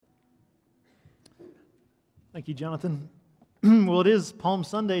Thank you, Jonathan. Well, it is Palm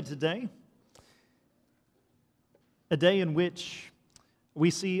Sunday today, a day in which we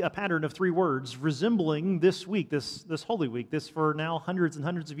see a pattern of three words resembling this week, this Holy Week. This, for now hundreds and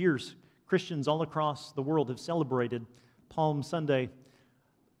hundreds of years, Christians all across the world have celebrated Palm Sunday.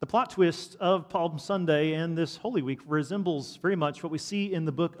 The plot twist of Palm Sunday and this Holy Week resembles very much what we see in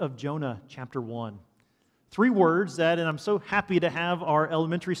the book of Jonah, chapter 1. Three words and I'm so happy to have our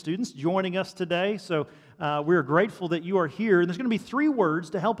elementary students joining us today. So we're grateful that you are here. And there's going to be three words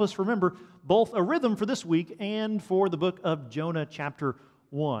to help us remember both a rhythm for this week and for the book of Jonah, chapter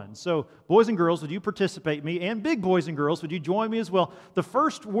 1. So boys and girls, would you participate with me? And big boys and girls, would you join me as well? The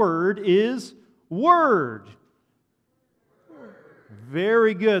first word is word.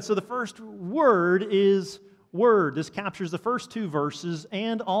 Very good. So the first word is word. This captures the first two verses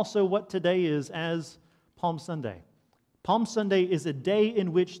and also what today is as Palm Sunday. Palm Sunday is a day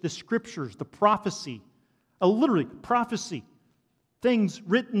in which the scriptures, the prophecy, literally prophecy, things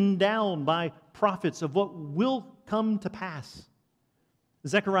written down by prophets of what will come to pass.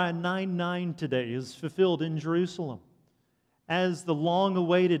 Zechariah 9:9 today is fulfilled in Jerusalem as the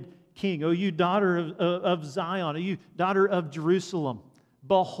long-awaited king. O you daughter of Zion, O you daughter of Jerusalem,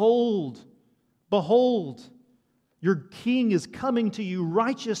 behold, behold, your king is coming to you,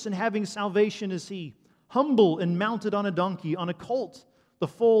 righteous and having salvation is he, humble and mounted on a donkey, on a colt, the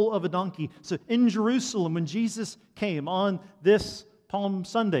foal of a donkey. So in Jerusalem, when Jesus came on this Palm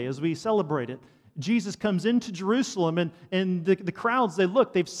Sunday, as we celebrate it, Jesus comes into Jerusalem, and the crowds,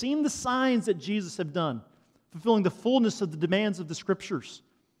 they've seen the signs that Jesus had done, fulfilling the fullness of the demands of the Scriptures.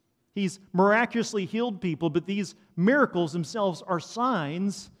 He's miraculously healed people, but these miracles themselves are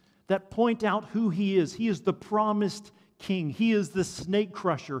signs that point out who He is. He is the promised King. He is the snake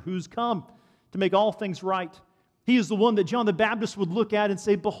crusher who's come to make all things right. He is the one that John the Baptist would look at and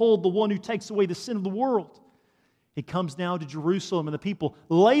say, behold, the one who takes away the sin of the world. He comes now to Jerusalem, and the people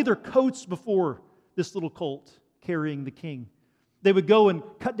lay their coats before this little colt carrying the king. They would go and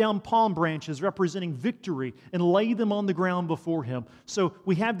cut down palm branches representing victory and lay them on the ground before him. So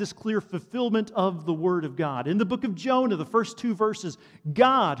we have this clear fulfillment of the Word of God. In the book of Jonah, the first two verses,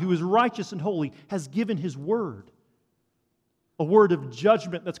 God, who is righteous and holy, has given His Word. A word of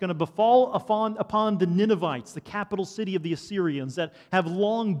judgment that's going to befall upon the Ninevites, the capital city of the Assyrians, that have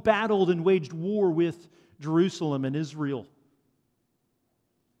long battled and waged war with Jerusalem and Israel.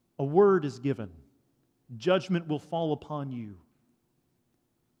 A word is given. Judgment will fall upon you.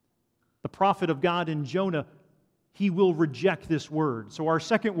 The prophet of God in Jonah, he will reject this word. So our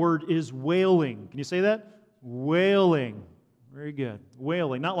second word is wailing. Can you say that? Wailing. Very good.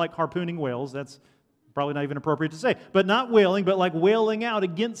 Wailing. Not like harpooning whales. That's probably not even appropriate to say. But not wailing, but like wailing out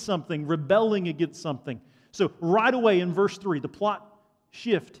against something, rebelling against something. So right away in verse 3, the plot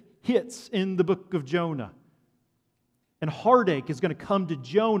shift hits in the book of Jonah. And heartache is going to come to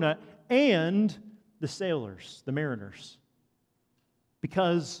Jonah and the sailors, the mariners,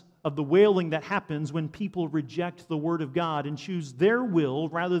 because of the wailing that happens when people reject the Word of God and choose their will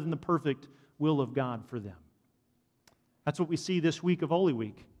rather than the perfect will of God for them. That's what we see this week of Holy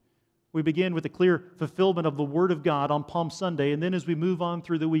Week. We begin with a clear fulfillment of the Word of God on Palm Sunday, and then as we move on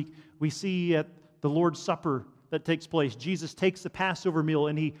through the week, we see at the Lord's Supper that takes place, Jesus takes the Passover meal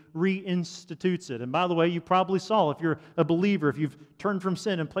and He reinstitutes it. And by the way, you probably saw, if you're a believer, if you've turned from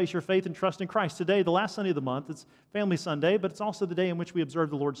sin and placed your faith and trust in Christ, today, the last Sunday of the month, it's Family Sunday, but it's also the day in which we observe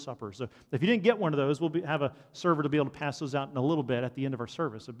the Lord's Supper. So if you didn't get one of those, we'll have a server to be able to pass those out in a little bit at the end of our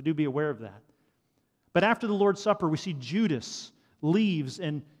service. So do be aware of that. But after the Lord's Supper, we see Judas leaves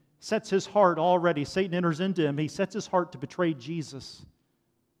and sets his heart already. Satan enters into him. He sets his heart to betray Jesus,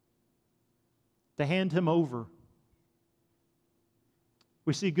 to hand Him over.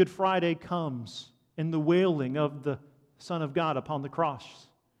 We see Good Friday comes in the wailing of the Son of God upon the cross,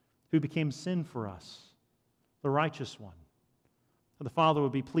 who became sin for us, the righteous one. And the Father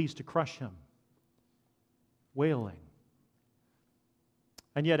would be pleased to crush Him. Wailing.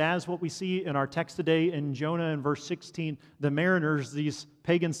 And yet, as what we see in our text today in Jonah in verse 16, the mariners, these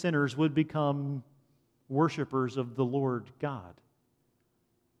pagan sinners, would become worshipers of the Lord God.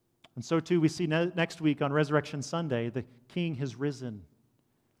 And so too we see next week on Resurrection Sunday, the King has risen,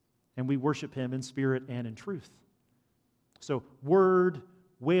 and we worship Him in spirit and in truth. So word,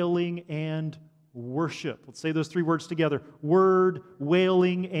 wailing, and worship. Let's say those three words together. Word,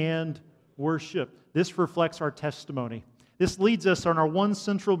 wailing, and worship. This reflects our testimony. This leads us on our one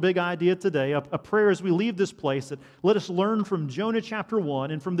central big idea today, a prayer as we leave this place that let us learn from Jonah chapter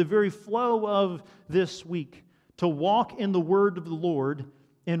 1 and from the very flow of this week to walk in the word of the Lord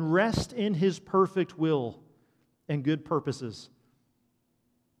and rest in His perfect will and good purposes.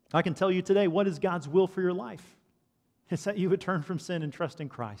 I can tell you today, what is God's will for your life? It's that you would turn from sin and trust in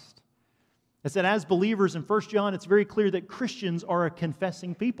Christ. It's that as believers in 1 John, it's very clear that Christians are a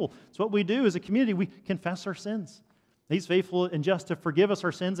confessing people. It's what we do as a community. We confess our sins. He's faithful and just to forgive us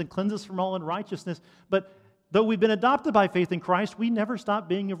our sins and cleanse us from all unrighteousness. But though we've been adopted by faith in Christ, we never stop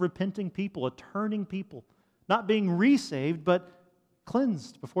being a repenting people, a turning people. Not being resaved, but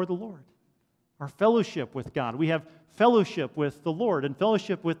cleansed before the Lord. Our fellowship with God. We have fellowship with the Lord and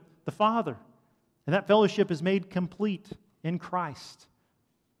fellowship with the Father. And that fellowship is made complete in Christ,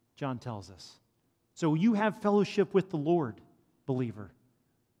 John tells us. So you have fellowship with the Lord, believer.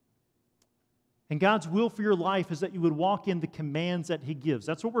 And God's will for your life is that you would walk in the commands that He gives.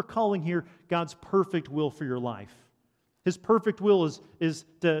 That's what we're calling here God's perfect will for your life. His perfect will is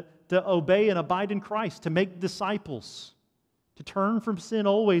to obey and abide in Christ, to make disciples, to turn from sin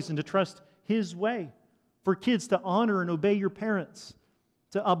always and to trust His way. For kids to honor and obey your parents,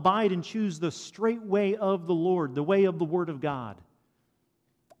 to abide and choose the straight way of the Lord, the way of the Word of God.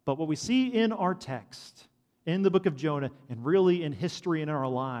 But what we see in our text, in the book of Jonah, and really in history and in our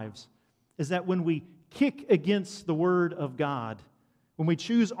lives, is that when we kick against the Word of God, when we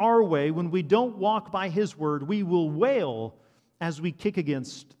choose our way, when we don't walk by His Word, we will wail as we kick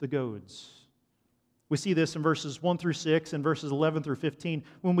against the goads. We see this in verses 1 through 6 and verses 11 through 15.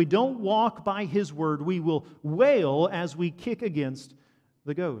 When we don't walk by His Word, we will wail as we kick against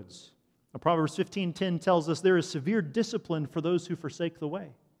the goads. Now, Proverbs 15:10 tells us there is severe discipline for those who forsake the way.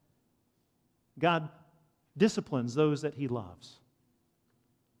 God disciplines those that He loves.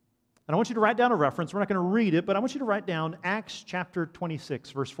 And I want you to write down a reference. We're not going to read it, but I want you to write down Acts chapter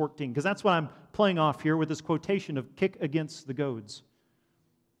 26, verse 14, because that's what I'm playing off here with this quotation of kick against the goads.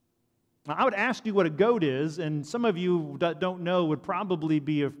 Now, I would ask you what a goad is, and some of you that don't know would probably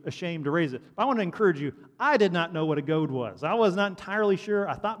be ashamed to raise it. But I want to encourage you, I did not know what a goad was. I was not entirely sure.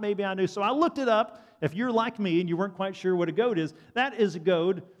 I thought maybe I knew, so I looked it up. If you're like me and you weren't quite sure what a goad is, that is a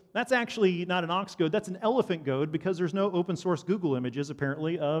goad. That's actually not an ox goad, that's an elephant goad, because there's no open source Google images,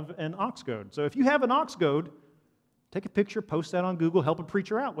 apparently, of an ox goad. So if you have an ox goad, take a picture, post that on Google, help a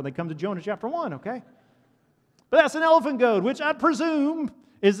preacher out when they come to Jonah chapter 1, okay? But that's an elephant goad, which I presume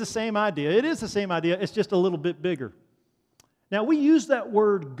is the same idea. It is the same idea, it's just a little bit bigger. Now, we use that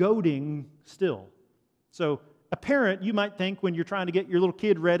word goading still. So a parent, you might think when you're trying to get your little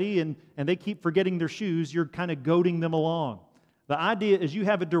kid ready and they keep forgetting their shoes, you're kind of goading them along. The idea is you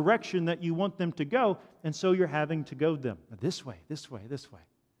have a direction that you want them to go, and so you're having to goad them. This way, this way, this way.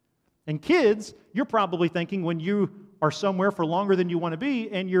 And kids, you're probably thinking when you are somewhere for longer than you want to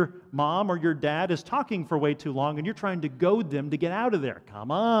be, and your mom or your dad is talking for way too long, and you're trying to goad them to get out of there.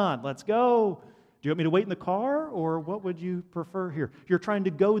 Come on, let's go. Do you want me to wait in the car, or what would you prefer here? You're trying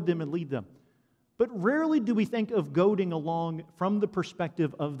to goad them and lead them. But rarely do we think of goading along from the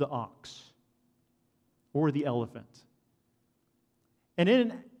perspective of the ox or the elephant. And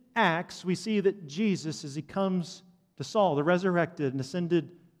in Acts, we see that Jesus, as He comes to Saul, the resurrected and ascended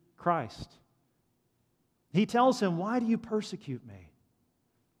Christ, He tells him, why do you persecute me?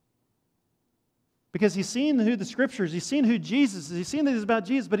 Because he's seen who the Scriptures, he's seen who Jesus is, he's seen that it's about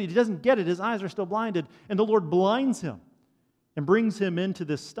Jesus, but he doesn't get it. His eyes are still blinded, and the Lord blinds him and brings him into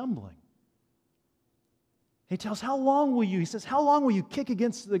this stumbling. He tells, how long will you kick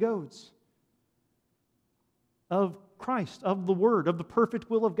against the goads of Christ, of the Word, of the perfect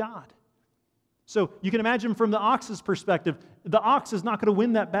will of God? So you can imagine from the ox's perspective, the ox is not going to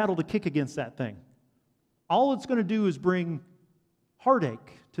win that battle to kick against that thing. All it's going to do is bring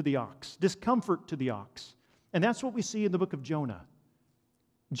heartache to the ox, discomfort to the ox. And that's what we see in the book of Jonah.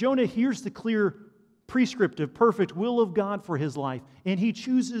 Jonah hears the clear, prescriptive, perfect will of God for his life, and he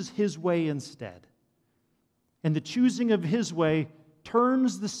chooses his way instead. And the choosing of his way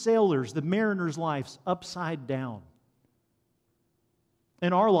turns the sailors, the mariners' lives upside down.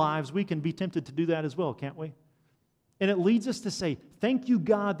 In our lives, we can be tempted to do that as well, can't we? And it leads us to say, thank you,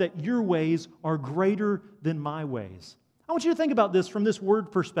 God, that your ways are greater than my ways. I want you to think about this from this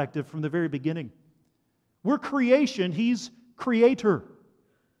word perspective from the very beginning. We're creation, He's creator,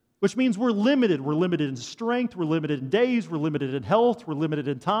 which means we're limited. We're limited in strength, we're limited in days, we're limited in health, we're limited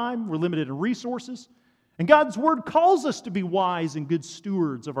in time, we're limited in resources. And God's Word calls us to be wise and good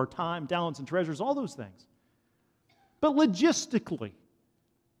stewards of our time, talents, and treasures, all those things. But logistically,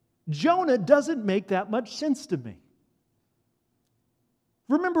 Jonah doesn't make that much sense to me.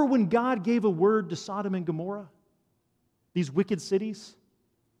 Remember when God gave a word to Sodom and Gomorrah? These wicked cities?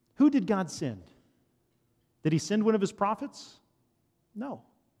 Who did God send? Did He send one of His prophets? No.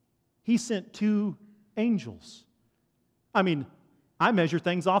 He sent 2 angels. I mean, I measure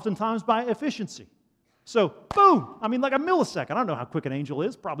things oftentimes by efficiency. So, boom! I mean, like a millisecond. I don't know how quick an angel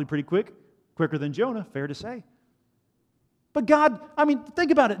is. Probably pretty quick. Quicker than Jonah, fair to say. But God, I mean,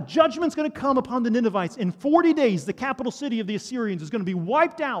 think about it. Judgment's going to come upon the Ninevites. In 40 days, the capital city of the Assyrians is going to be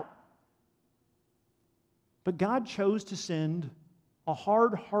wiped out. But God chose to send a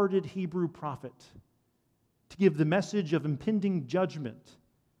hard-hearted Hebrew prophet to give the message of impending judgment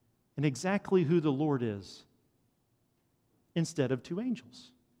and exactly who the Lord is, instead of 2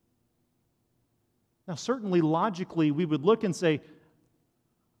 angels. Now, certainly, logically, we would look and say,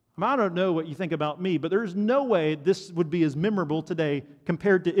 I don't know what you think about me, but there's no way this would be as memorable today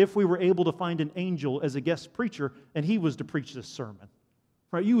compared to if we were able to find an angel as a guest preacher and he was to preach this sermon.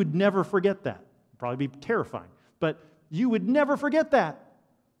 Right? You would never forget that. It'd probably be terrifying, but you would never forget that.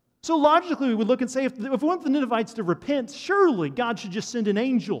 So logically, we would look and say, if we want the Ninevites to repent, surely God should just send an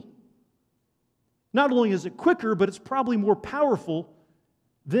angel. Not only is it quicker, but it's probably more powerful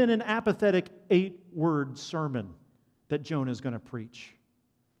than an apathetic 8-word sermon that Jonah is going to preach.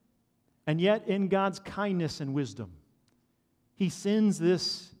 And yet, in God's kindness and wisdom, He sends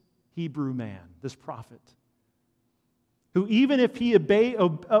this Hebrew man, this prophet, who even if he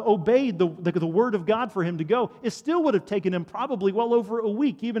obeyed the word of God for him to go, it still would have taken him probably well over a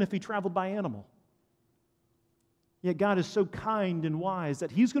week, even if he traveled by animal. Yet God is so kind and wise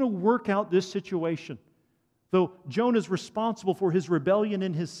that He's going to work out this situation. Though Jonah is responsible for his rebellion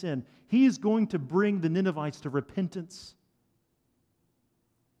and his sin, He's going to bring the Ninevites to repentance.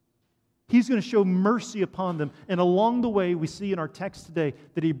 He's going to show mercy upon them. And along the way, we see in our text today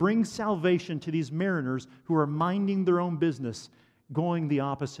that He brings salvation to these mariners who are minding their own business, going the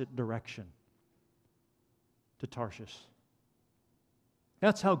opposite direction to Tarshish.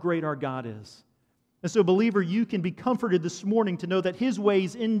 That's how great our God is. And so, believer, you can be comforted this morning to know that His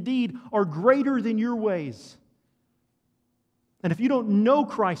ways indeed are greater than your ways. And if you don't know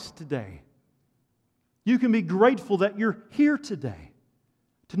Christ today, you can be grateful that you're here today.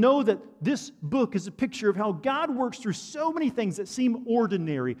 To know that this book is a picture of how God works through so many things that seem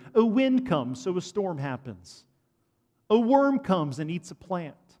ordinary. A wind comes, so a storm happens. A worm comes and eats a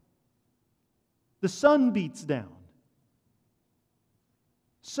plant. The sun beats down.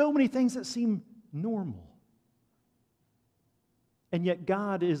 So many things that seem normal. And yet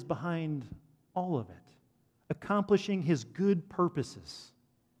God is behind all of it, accomplishing His good purposes.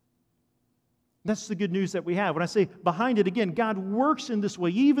 That's the good news that we have. When I say behind it, again, God works in this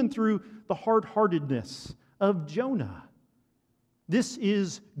way, even through the hard-heartedness of Jonah. This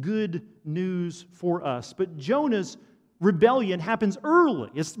is good news for us. But Jonah's rebellion happens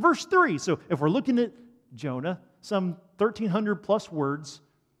early. It's verse 3. So if we're looking at Jonah, some 1,300 plus words,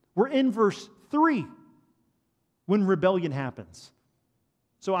 we're in verse 3 when rebellion happens.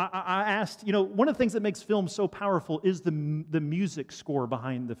 So I asked, one of the things that makes film so powerful is the music score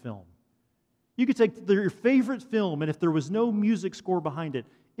behind the film. You could take your favorite film, and if there was no music score behind it,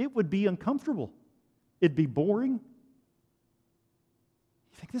 it would be uncomfortable. It'd be boring. You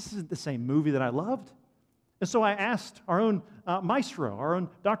think, this isn't the same movie that I loved? And so I asked our own maestro, our own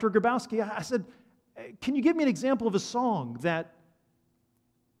Dr. Grabowski, I said, can you give me an example of a song that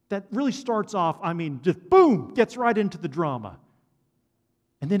really starts off, just boom, gets right into the drama.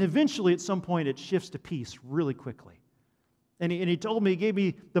 And then eventually, at some point, it shifts to peace really quickly. And he told me, he gave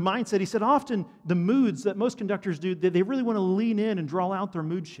me the mindset. He said, often the moods that most conductors do, they really want to lean in and draw out their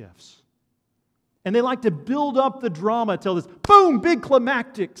mood shifts. And they like to build up the drama till this, boom, big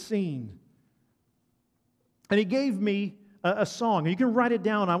climactic scene. And he gave me a song. And you can write it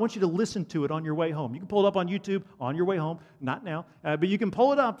down. I want you to listen to it on your way home. You can pull it up on YouTube on your way home. Not now, but you can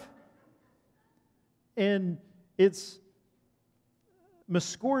pull it up. And it's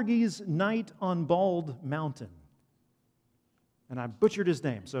Muskogee's Night on Bald Mountain. And I butchered his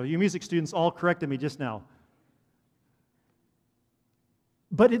name. So you music students all corrected me just now.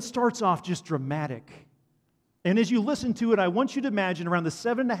 But it starts off just dramatic. And as you listen to it, I want you to imagine around the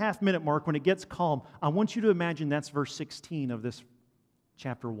 7.5 minute mark when it gets calm, I want you to imagine that's verse 16 of this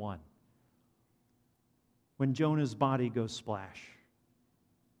chapter 1. When Jonah's body goes splash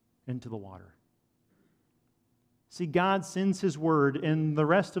into the water. See, God sends His word, and the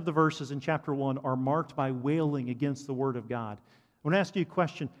rest of the verses in chapter 1 are marked by wailing against the word of God. I want to ask you a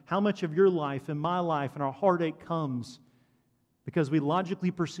question. How much of your life and my life and our heartache comes because we logically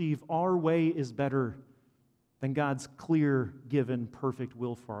perceive our way is better than God's clear, given, perfect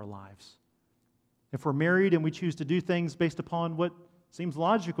will for our lives? If we're married and we choose to do things based upon what seems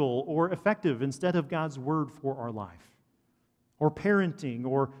logical or effective instead of God's word for our life, or parenting,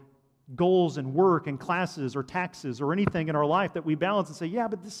 or goals and work and classes or taxes or anything in our life that we balance and say, yeah,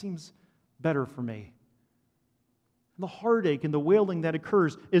 but this seems better for me. The heartache and the wailing that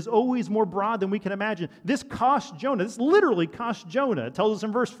occurs is always more broad than we can imagine. This cost Jonah. This literally cost Jonah. It tells us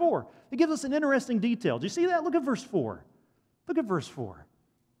in verse 4. It gives us an interesting detail. Do you see that? Look at verse 4. Look at verse 4.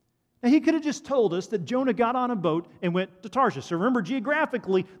 Now, he could have just told us that Jonah got on a boat and went to Tarshish. So remember,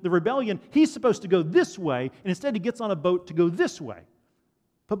 geographically, the rebellion, he's supposed to go this way, and instead he gets on a boat to go this way.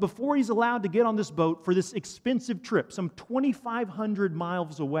 But before he's allowed to get on this boat for this expensive trip, some 2,500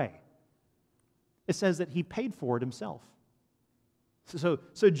 miles away, it says that he paid for it himself. So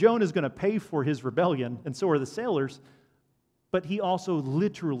Jonah is going to pay for his rebellion, and so are the sailors, but he also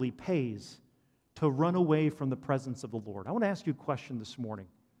literally pays to run away from the presence of the Lord. I want to ask you a question this morning.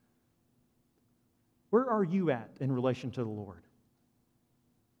 Where are you at in relation to the Lord?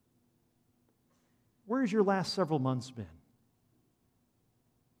 Where has your last several months been?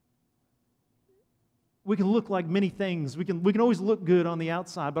 We can look like many things. We can always look good on the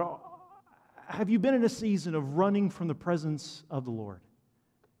outside, but have you been in a season of running from the presence of the Lord?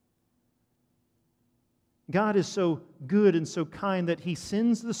 God is so good and so kind that He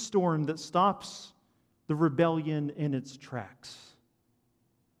sends the storm that stops the rebellion in its tracks.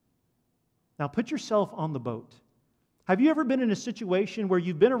 Now put yourself on the boat. Have you ever been in a situation where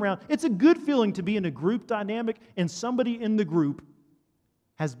you've been around? It's a good feeling to be in a group dynamic and somebody in the group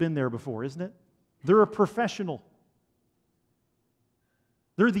has been there before, isn't it? They're a professional.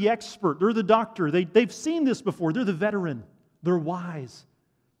 They're the expert. They're the doctor. They've seen this before. They're the veteran. They're wise.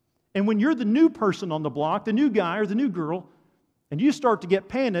 And when you're the new person on the block, the new guy or the new girl, and you start to get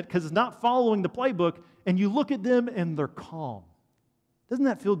panicked because it's not following the playbook, and you look at them and they're calm. Doesn't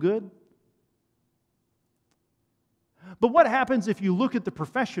that feel good? But what happens if you look at the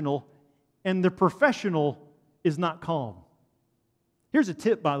professional and the professional is not calm? Here's a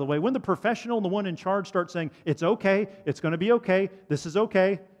tip, by the way. When the professional and the one in charge start saying, it's okay, it's going to be okay, this is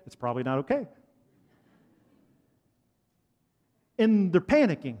okay, it's probably not okay. And they're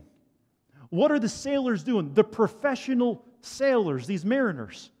panicking. What are the sailors doing? The professional sailors, these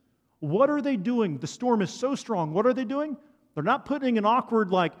mariners, what are they doing? The storm is so strong. What are they doing? They're not putting an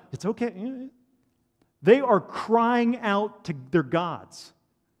awkward, like, it's okay. They are crying out to their gods.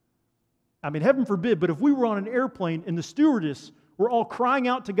 I mean, heaven forbid, but if we were on an airplane and the stewardess were all crying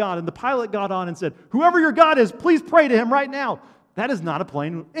out to God and the pilot got on and said, whoever your God is, please pray to Him right now. That is not a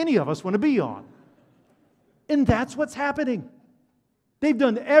plane any of us want to be on. And that's what's happening. They've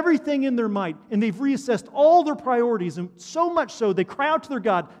done everything in their might, and they've reassessed all their priorities, and so much so they cry out to their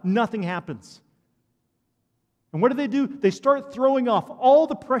God, nothing happens. And what do? They start throwing off all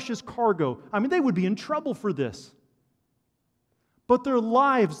the precious cargo. I mean, they would be in trouble for this. But their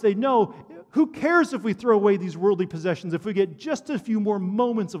lives, they know, who cares if we throw away these worldly possessions if we get just a few more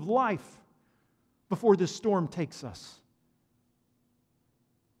moments of life before this storm takes us?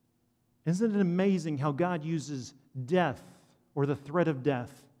 Isn't it amazing how God uses death or the threat of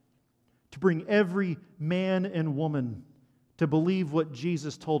death to bring every man and woman to believe what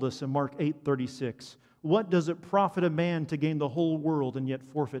Jesus told us in Mark 8:36? What does it profit a man to gain the whole world and yet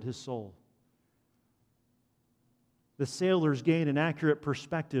forfeit his soul? The sailors gain an accurate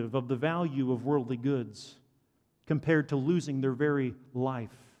perspective of the value of worldly goods compared to losing their very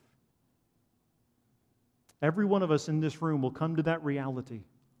life. Every one of us in this room will come to that reality,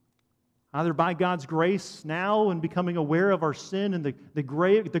 either by God's grace now and becoming aware of our sin and the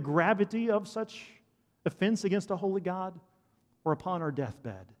gravity of such offense against a holy God, or upon our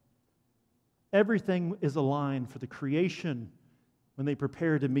deathbed. Everything is aligned for the creation when they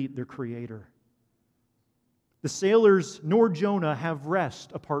prepare to meet their Creator. The sailors nor Jonah have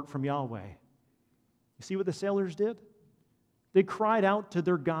rest apart from Yahweh. You see what the sailors did? They cried out to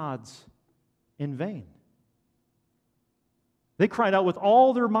their gods in vain. They cried out with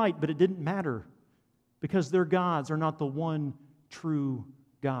all their might, but it didn't matter because their gods are not the one true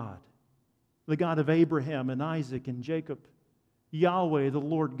God. The God of Abraham and Isaac and Jacob, Yahweh, the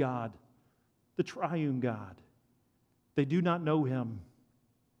Lord God, the triune God. They do not know Him,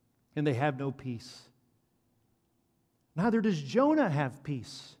 and they have no peace. Neither does Jonah have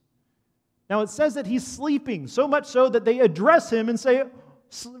peace. Now it says that he's sleeping, so much so that they address him and say,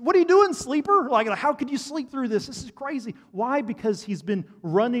 what are you doing, sleeper? Like, how could you sleep through this? This is crazy. Why? Because he's been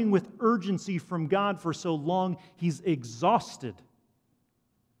running with urgency from God for so long, he's exhausted.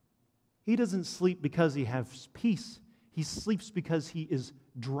 He doesn't sleep because he has peace. He sleeps because he is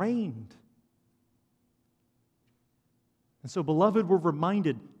drained. And so, beloved, we're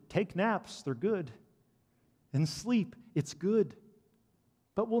reminded, take naps, they're good. And sleep, it's good.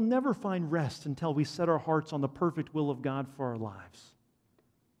 But we'll never find rest until we set our hearts on the perfect will of God for our lives.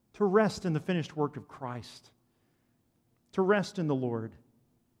 To rest in the finished work of Christ. To rest in the Lord.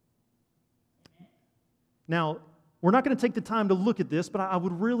 Now, we're not going to take the time to look at this, but I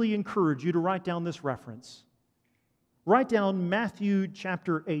would really encourage you to write down this reference. Write down Matthew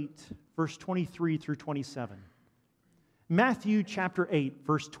chapter 8, verse 23 through 27. Matthew chapter 8,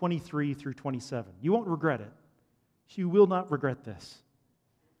 verse 23 through 27. You won't regret it. You will not regret this.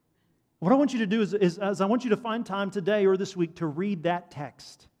 What I want you to do is I want you to find time today or this week to read that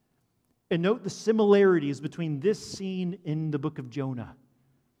text and note the similarities between this scene in the book of Jonah.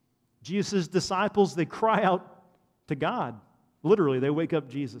 Jesus' disciples, they cry out to God. Literally, they wake up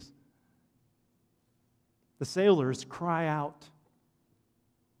Jesus. The sailors cry out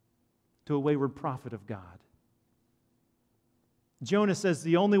to a wayward prophet of God. Jonah says,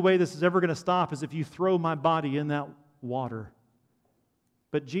 the only way this is ever going to stop is if you throw my body in that water.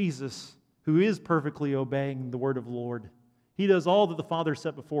 But Jesus, who is perfectly obeying the word of the Lord, he does all that the Father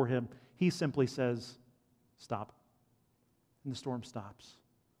set before him. He simply says, stop. And the storm stops.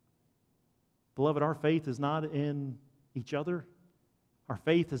 Beloved, our faith is not in each other. Our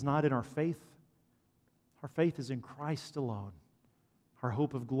faith is not in our faith. Our faith is in Christ alone, our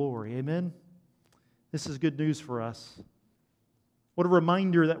hope of glory. Amen? This is good news for us. What a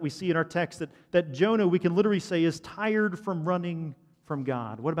reminder that we see in our text that Jonah, we can literally say, is tired from running from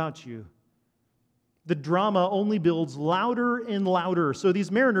God. What about you? The drama only builds louder and louder. So these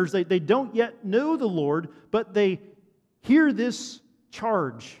mariners, they don't yet know the Lord, but they hear this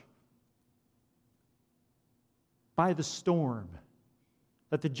charge by the storm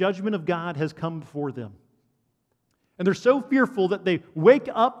that the judgment of God has come before them. And they're so fearful that they wake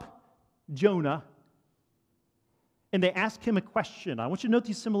up Jonah and they ask him a question. I want you to note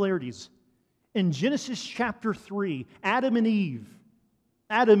these similarities. In Genesis chapter 3, Adam and Eve,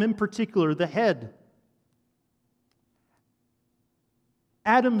 Adam in particular, the head,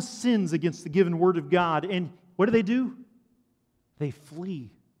 Adam sins against the given word of God, and what do? They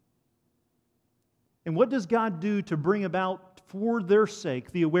flee. And what does God do to bring about, for their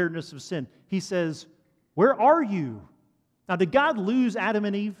sake, the awareness of sin? He says, where are you? Now, did God lose Adam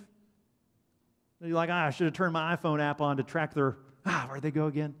and Eve? You're like, I should have turned my iPhone app on to track where'd they go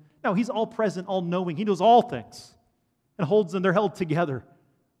again? No, He's all present, all knowing. He knows all things and holds them. They're held together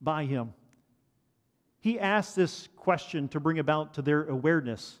by Him. He asked this question to bring about to their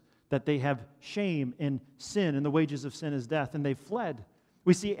awareness that they have shame and sin, and the wages of sin is death, and they fled.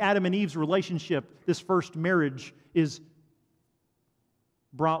 We see Adam and Eve's relationship, this first marriage, is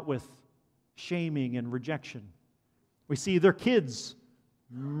brought with shaming and rejection. We see their kids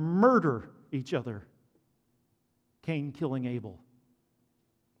murder each other. Cain killing Abel.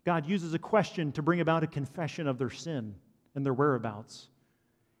 God uses a question to bring about a confession of their sin and their whereabouts.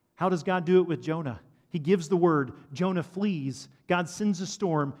 How does God do it with Jonah? He gives the word, Jonah flees, God sends a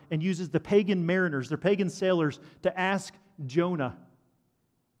storm and uses the pagan mariners, their pagan sailors, to ask Jonah,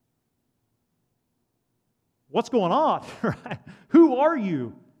 what's going on? Who are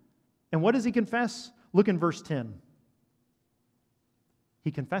you? And what does he confess? Look in verse 10.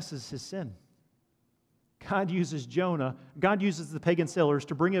 He confesses his sin. God uses the pagan sailors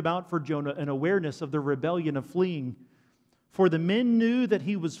to bring about for Jonah an awareness of the rebellion of fleeing. For the men knew that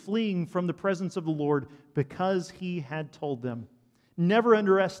he was fleeing from the presence of the Lord because he had told them. Never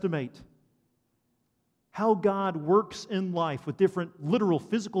underestimate how God works in life with different literal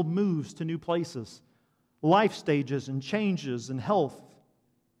physical moves to new places, life stages and changes and health,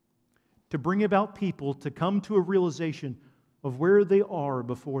 to bring about people to come to a realization of where they are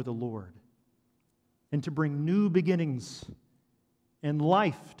before the Lord, and to bring new beginnings and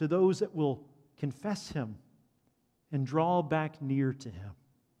life to those that will confess Him and draw back near to Him.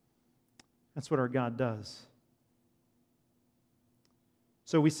 That's what our God does.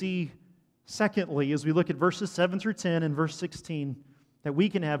 So we see, secondly, as we look at verses 7 through 10 and verse 16, that we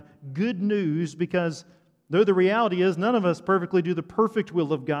can have good news because though the reality is none of us perfectly do the perfect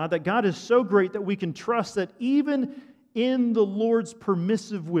will of God, that God is so great that we can trust that even in the Lord's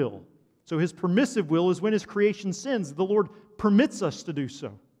permissive will, so His permissive will is when His creation sins, the Lord permits us to do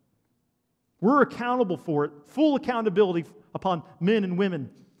so. We're accountable for it, full accountability upon men and women.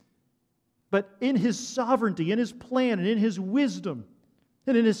 But in His sovereignty, in His plan, and in His wisdom,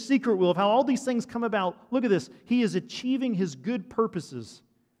 and in His secret will of how all these things come about, look at this. He is achieving His good purposes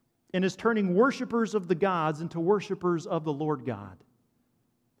and is turning worshipers of the gods into worshipers of the Lord God.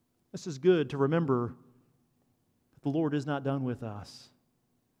 This is good to remember that the Lord is not done with us.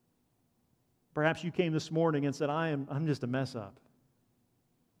 Perhaps you came this morning and said, I'm just a mess up.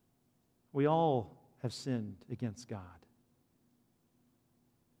 We all have sinned against God.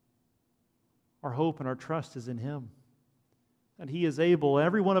 Our hope and our trust is in Him. And He is able.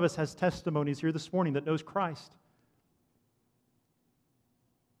 Every one of us has testimonies here this morning that knows Christ.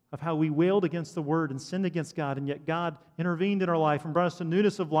 of how we wailed against the Word and sinned against God, and yet God intervened in our life and brought us a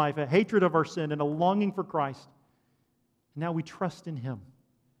newness of life, a hatred of our sin, and a longing for Christ. And now we trust in Him,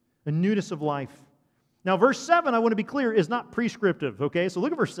 a newness of life. Now, verse 7, I want to be clear, is not prescriptive, okay? So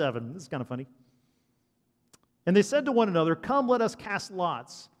look at verse 7. This is kind of funny. And they said to one another, "Come, let us cast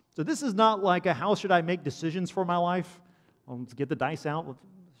lots." So this is not like a how should I make decisions for my life? Let's get the dice out.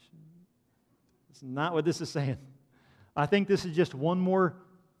 It's not what this is saying. I think this is just one more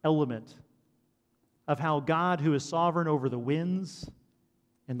element of how God, who is sovereign over the winds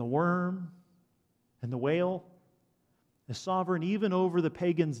and the worm and the whale, is sovereign even over the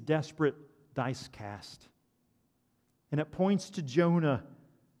pagans' desperate dice cast. And it points to Jonah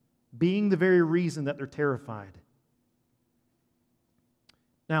being the very reason that they're terrified.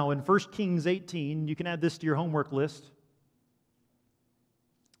 Now, in 1 Kings 18, you can add this to your homework list.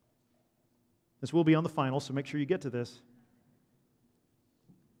 This will be on the final, so make sure you get to this.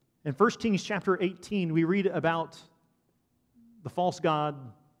 In 1 Kings chapter 18, we read about the false god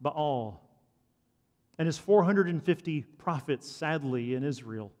Baal and his 450 prophets, sadly, in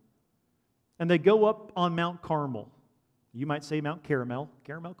Israel. And they go up on Mount Carmel. You might say Mount Caramel.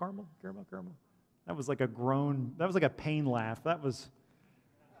 Caramel, Carmel? Caramel, Carmel? That was like a groan. That was like a pain laugh.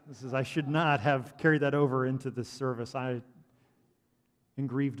 I should not have carried that over into this service. I am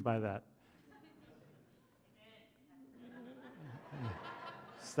grieved by that.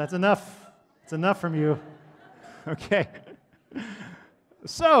 That's enough. It's enough from you. Okay.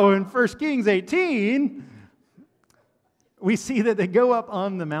 So in 1 Kings 18, we see that they go up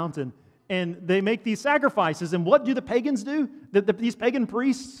on the mountain and they make these sacrifices. And what do the pagans do? These pagan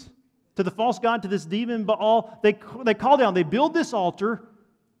priests to the false god, to this demon Baal, they call down, they build this altar,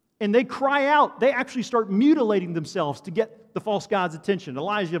 and they cry out. They actually start mutilating themselves to get the false god's attention.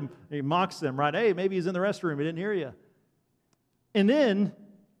 Elijah, he mocks them, right? Hey, maybe he's in the restroom. He didn't hear you. And then,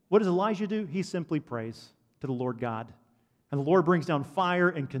 what does Elijah do? He simply prays to the Lord God. And the Lord brings down fire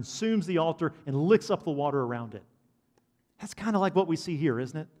and consumes the altar and licks up the water around it. That's kind of like what we see here,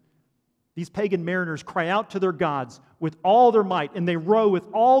 isn't it? These pagan mariners cry out to their gods with all their might, and they row with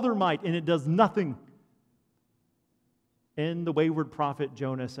all their might, and it does nothing. And the wayward prophet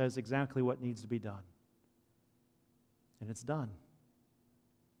Jonah says exactly what needs to be done. And it's done.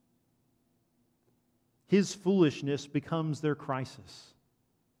 His foolishness becomes their crisis.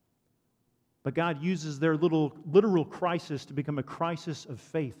 But God uses their literal crisis to become a crisis of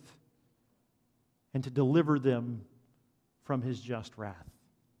faith and to deliver them from His just wrath.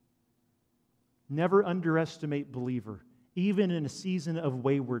 Never underestimate, believer, even in a season of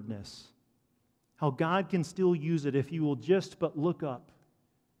waywardness, how God can still use it if you will just but look up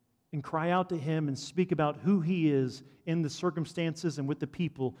and cry out to Him and speak about who He is in the circumstances and with the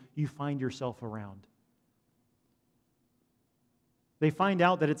people you find yourself around. They find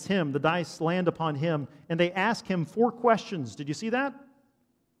out that it's Him. The dice land upon Him, and they ask Him 4 questions. Did you see that?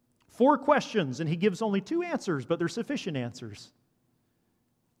 4 questions, and He gives only 2 answers, but they're sufficient answers.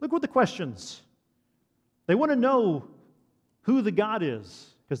 Look what the questions. They want to know who the God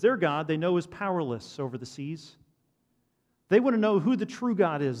is, because their God, they know, is powerless over the seas. They want to know who the true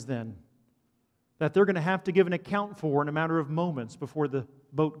God is then, that they're going to have to give an account for in a matter of moments before the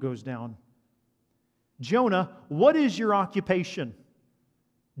boat goes down. Jonah, what is your occupation?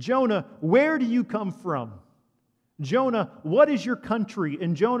 Jonah, where do you come from? Jonah, what is your country?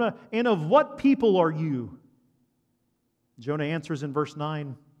 And Jonah, and of what people are you? Jonah answers in verse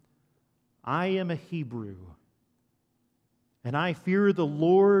 9, I am a Hebrew, and I fear the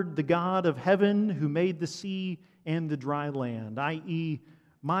Lord, the God of heaven, who made the sea and the dry land, i.e.,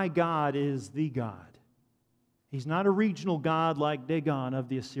 my God is the God. He's not a regional God like Dagon of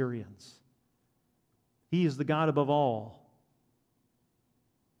the Assyrians. He is the God above all.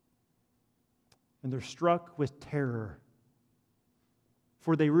 And they're struck with terror,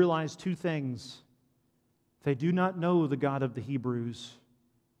 for they realize 2 things. They do not know the God of the Hebrews,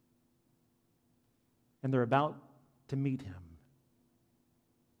 and they're about to meet Him.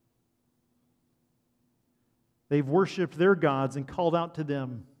 They've worshiped their gods and called out to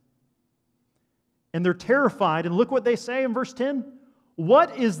them. And they're terrified, and look what they say in verse 10.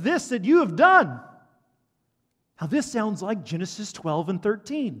 What is this that you have done? Now this sounds like Genesis 12 and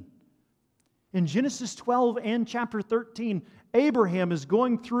 13. In Genesis 12 and chapter 13, Abraham is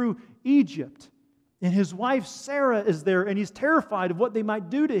going through Egypt, and his wife Sarah is there, and he's terrified of what they might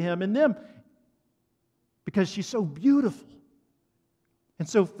do to him and them because she's so beautiful. And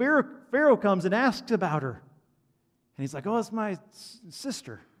so Pharaoh comes and asks about her, and he's like, oh, it's my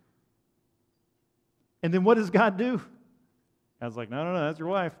sister. And then what does God do? God's like, no, that's your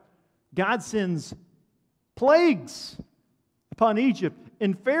wife. God sends plagues upon Egypt,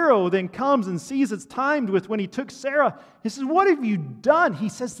 And Pharaoh then comes and sees it's timed with when he took Sarah. He says, what have you done? He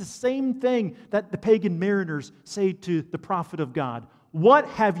says the same thing that the pagan mariners say to the prophet of God. What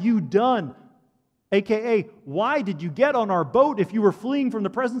have you done? AKA, why did you get on our boat if you were fleeing from the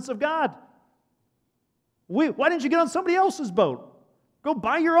presence of God? Why didn't you get on somebody else's boat? Go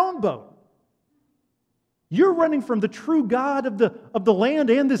buy your own boat. You're running from the true God of the land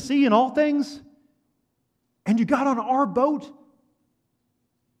and the sea and all things, and you got on our boat?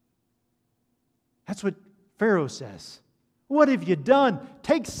 That's what Pharaoh says. What have you done?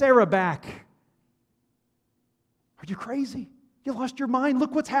 Take Sarah back. Are you crazy? You lost your mind?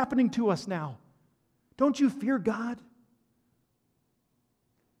 Look what's happening to us now. Don't you fear God?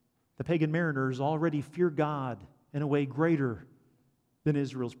 The pagan mariners already fear God in a way greater than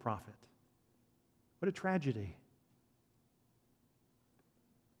Israel's prophet. What a tragedy.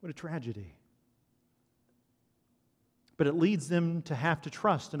 What a tragedy. But it leads them to have to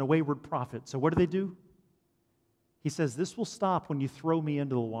trust in a wayward prophet. So what do? He says, this will stop when you throw me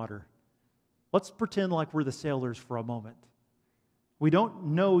into the water. Let's pretend like we're the sailors for a moment. We don't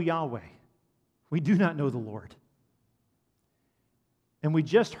know Yahweh. We do not know the Lord. And we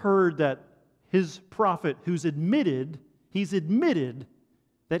just heard that his prophet, he's admitted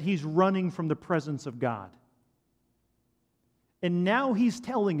that he's running from the presence of God. And now he's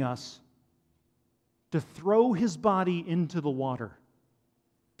telling us to throw his body into the water,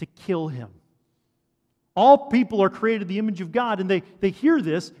 to kill him. All people are created in the image of God, and they hear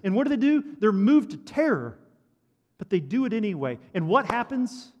this, and what do? They're moved to terror, but they do it anyway. And what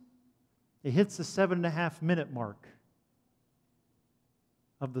happens? It hits the 7.5-minute mark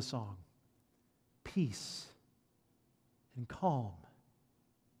of the song. Peace and calm.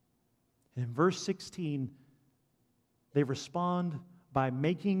 And in verse 16, they respond by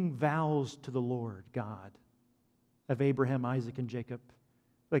making vows to the Lord God of Abraham, Isaac, and Jacob.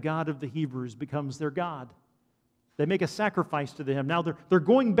 The God of the Hebrews becomes their God. They make a sacrifice to him. Now they're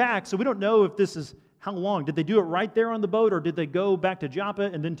going back, so we don't know if this is how long. Did they do it right there on the boat, or did they go back to Joppa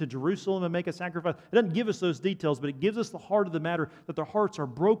and then to Jerusalem and make a sacrifice? It doesn't give us those details, but it gives us the heart of the matter, that their hearts are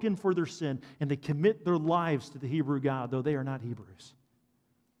broken for their sin, and they commit their lives to the Hebrew God, though they are not Hebrews.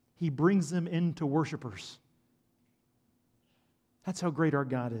 He brings them into worshipers. That's how great our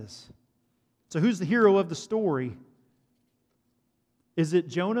God is. So who's the hero of the story? Is it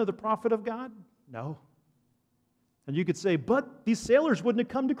Jonah, the prophet of God? No. And you could say, but these sailors wouldn't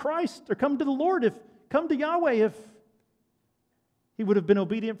have come to Christ or come to the Lord, come to Yahweh if he would have been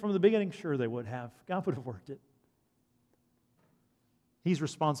obedient from the beginning. Sure, they would have. God would have worked it. He's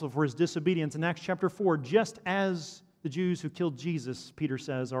responsible for his disobedience. In Acts chapter 4, just as the Jews who killed Jesus, Peter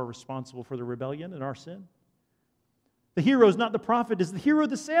says, are responsible for the rebellion and our sin. The hero is not the prophet. Is the hero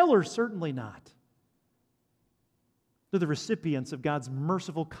the sailors? Certainly not. They're the recipients of God's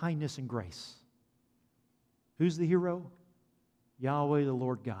merciful kindness and grace. Who's the hero? Yahweh, the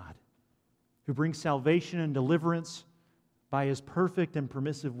Lord God, who brings salvation and deliverance by his perfect and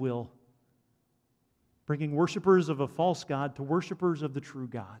permissive will, bringing worshipers of a false God to worshipers of the true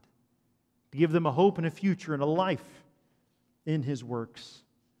God, to give them a hope and a future and a life in his works.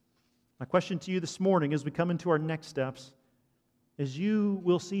 My question to you this morning as we come into our next steps is, you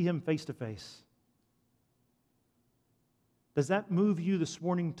will see him face to face. Does that move you this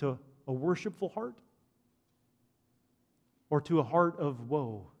morning to a worshipful heart? Or to a heart of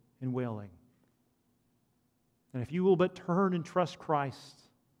woe and wailing? And if you will but turn and trust Christ,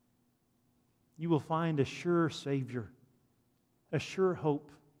 you will find a sure Savior, a sure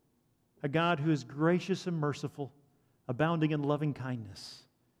hope, a God who is gracious and merciful, abounding in loving kindness.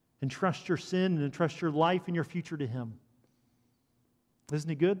 And trust your sin and entrust your life and your future to him. Isn't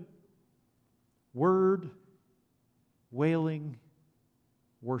he good? Word, wailing,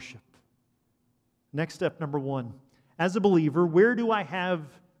 worship. Next step, number 1. As a believer, where do I have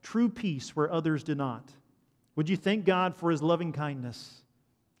true peace where others do not? Would you thank God for his loving kindness?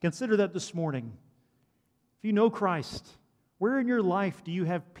 Consider that this morning. If you know Christ, where in your life do you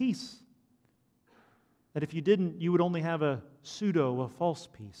have peace? That if you didn't, you would only have a false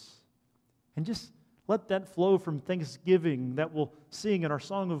peace. And just let that flow from thanksgiving that we'll sing in our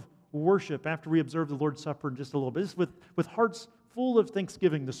song of worship after we observe the Lord's Supper in just a little bit. Just with hearts full of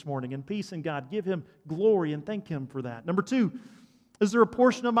thanksgiving this morning and peace in God. Give him glory and thank him for that. Number 2, is there a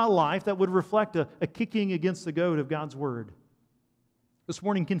portion of my life that would reflect a kicking against the goat of God's word? This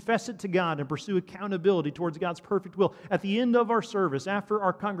morning, confess it to God and pursue accountability towards God's perfect will. At the end of our service, after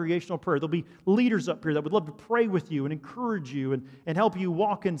our congregational prayer, there'll be leaders up here that would love to pray with you and encourage you and help you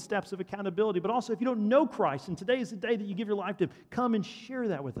walk in steps of accountability. But also, if you don't know Christ, and today is the day that you give your life to him, come and share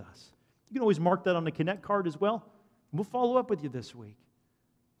that with us. You can always mark that on the Connect card as well. We'll follow up with you this week.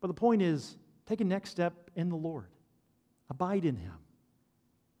 But the point is, take a next step in the Lord. Abide in Him.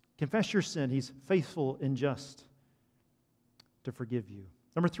 Confess your sin. He's faithful and just to forgive you.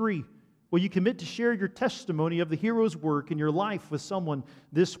 Number 3, will you commit to share your testimony of the hero's work in your life with someone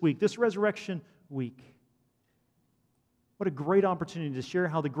this week, this Resurrection Week? What a great opportunity to share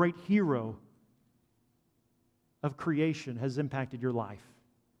how the great hero of creation has impacted your life.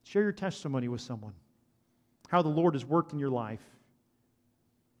 Share your testimony with someone, how the Lord has worked in your life.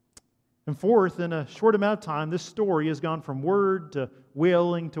 And fourth, in a short amount of time, this story has gone from word to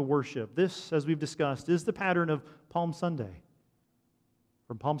wailing to worship. This, as we've discussed, is the pattern of Palm Sunday.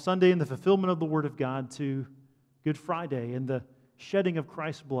 From Palm Sunday and the fulfillment of the Word of God to Good Friday and the shedding of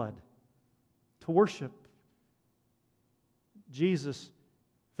Christ's blood to worship Jesus'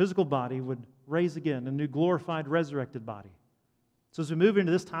 physical body would raise again, a new glorified, resurrected body. So as we move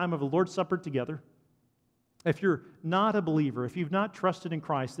into this time of the Lord's Supper together, if you're not a believer, if you've not trusted in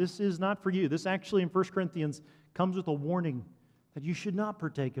Christ, this is not for you. This actually in 1 Corinthians comes with a warning that you should not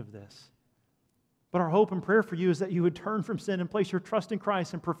partake of this. But our hope and prayer for you is that you would turn from sin and place your trust in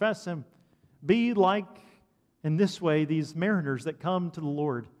Christ and profess Him. Be like, in this way, these mariners that come to the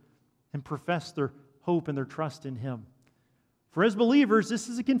Lord and profess their hope and their trust in Him. For as believers, this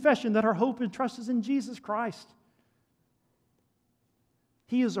is a confession that our hope and trust is in Jesus Christ.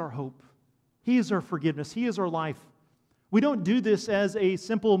 He is our hope. He is our forgiveness. He is our life. We don't do this as a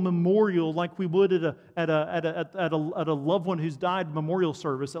simple memorial like we would at a loved one who's died memorial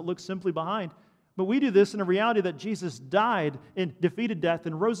service that looks simply behind. But we do this in a reality that Jesus died and defeated death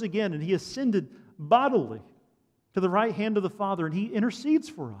and rose again, and He ascended bodily to the right hand of the Father, and He intercedes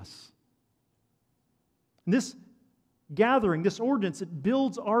for us. And this gathering, this ordinance, it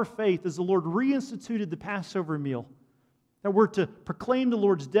builds our faith as the Lord reinstituted the Passover meal, that we're to proclaim the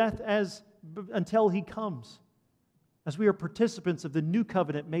Lord's death until He comes, as we are participants of the new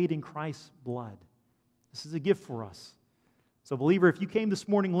covenant made in Christ's blood. This is a gift for us. So, believer, if you came this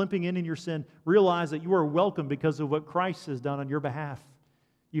morning limping in your sin, realize that you are welcome because of what Christ has done on your behalf.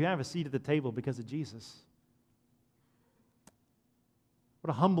 You have a seat at the table because of Jesus.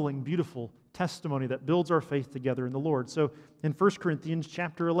 What a humbling, beautiful testimony that builds our faith together in the Lord. So, in 1 Corinthians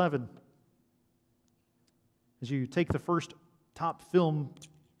chapter 11, as you take the first top film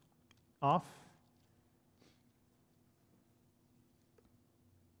off,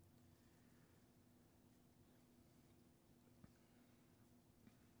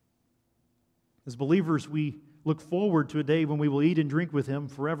 as believers, we look forward to a day when we will eat and drink with Him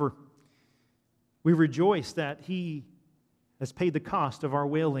forever. We rejoice that He has paid the cost of our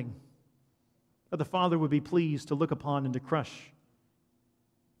wailing, that the Father would be pleased to look upon and to crush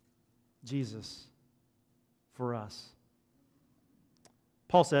Jesus for us.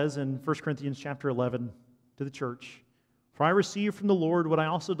 Paul says in 1 Corinthians chapter 11 to the church, "For I received from the Lord what I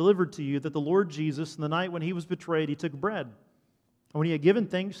also delivered to you, that the Lord Jesus, in the night when He was betrayed, He took bread. And when He had given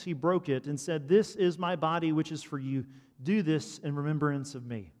thanks, He broke it and said, 'This is my body which is for you. Do this in remembrance of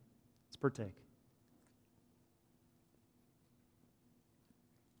me.'" Let's partake.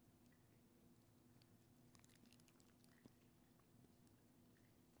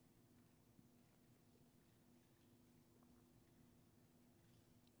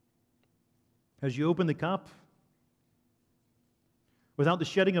 As you open the cup, without the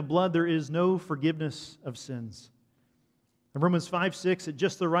shedding of blood, there is no forgiveness of sins. In Romans 5:6, at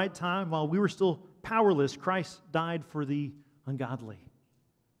just the right time, while we were still powerless, Christ died for the ungodly.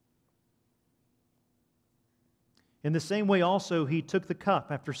 In the same way also, He took the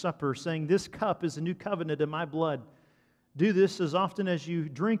cup after supper, saying, "This cup is a new covenant in my blood. Do this as often as you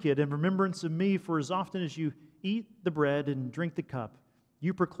drink it in remembrance of me, for as often as you eat the bread and drink the cup,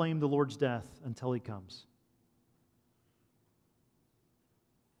 you proclaim the Lord's death until He comes."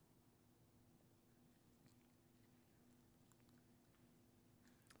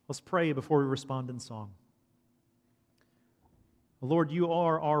 Let's pray before we respond in song. Lord, You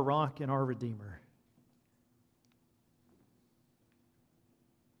are our rock and our Redeemer.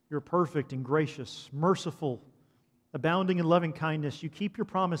 You're perfect and gracious, merciful, abounding in loving kindness. You keep Your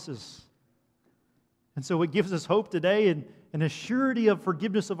promises. And so what gives us hope today and a surety of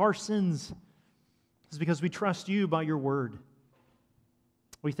forgiveness of our sins is because we trust You by Your word.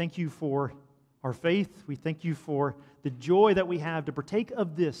 We thank You for our faith. We thank You for the joy that we have to partake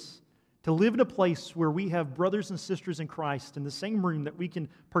of this, to live in a place where we have brothers and sisters in Christ in the same room that we can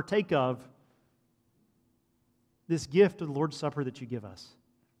partake of this gift of the Lord's Supper that You give us.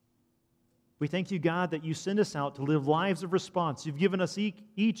 We thank You, God, that You send us out to live lives of response. You've given us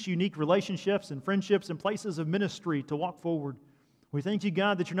each unique relationships and friendships and places of ministry to walk forward. We thank You,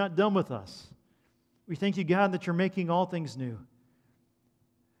 God, that You're not done with us. We thank You, God, that You're making all things new.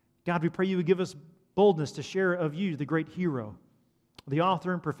 God, we pray you would give us boldness to share of you, the great hero, the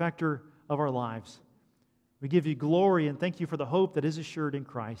author and perfecter of our lives. We give you glory and thank you for the hope that is assured in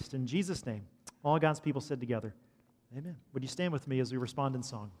Christ. In Jesus' name, all God's people said together, amen. Would you stand with me as we respond in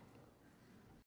song?